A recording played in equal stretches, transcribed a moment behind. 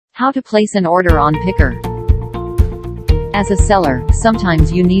How to place an order on Pickrr. As a seller,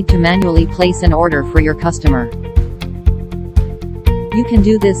 sometimes you need to manually place an order for your customer. You can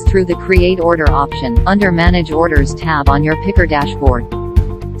do this through the Create Order option, under Manage Orders tab on your Pickrr dashboard.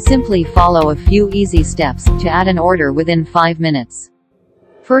 Simply follow a few easy steps to add an order within 5 minutes.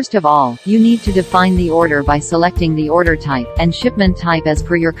 First of all, you need to define the order by selecting the order type and shipment type as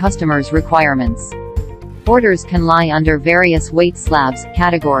per your customer's requirements. Orders can lie under various weight slabs,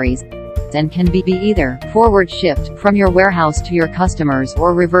 categories, and can be either forward shipped from your warehouse to your customers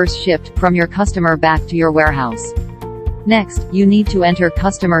or reverse shipped from your customer back to your warehouse. Next, you need to enter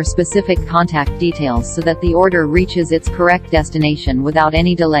customer-specific contact details so that the order reaches its correct destination without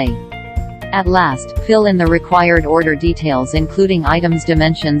any delay. At last, fill in the required order details including items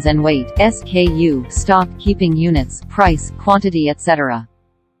dimensions and weight, SKU, stock keeping units, price, quantity, etc.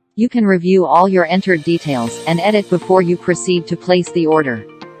 You can review all your entered details and edit before you proceed to place the order.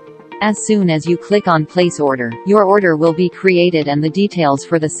 As soon as you click on Place Order, your order will be created and the details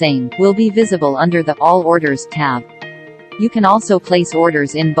for the same will be visible under the All Orders tab. You can also place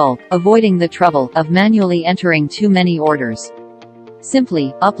orders in bulk, avoiding the trouble of manually entering too many orders.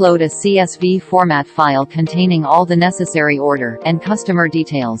 Simply upload a CSV format file containing all the necessary order and customer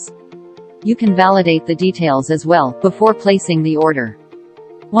details. You can validate the details as well before placing the order.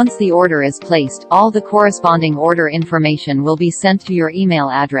 Once the order is placed, all the corresponding order information will be sent to your email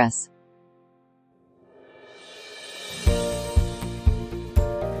address.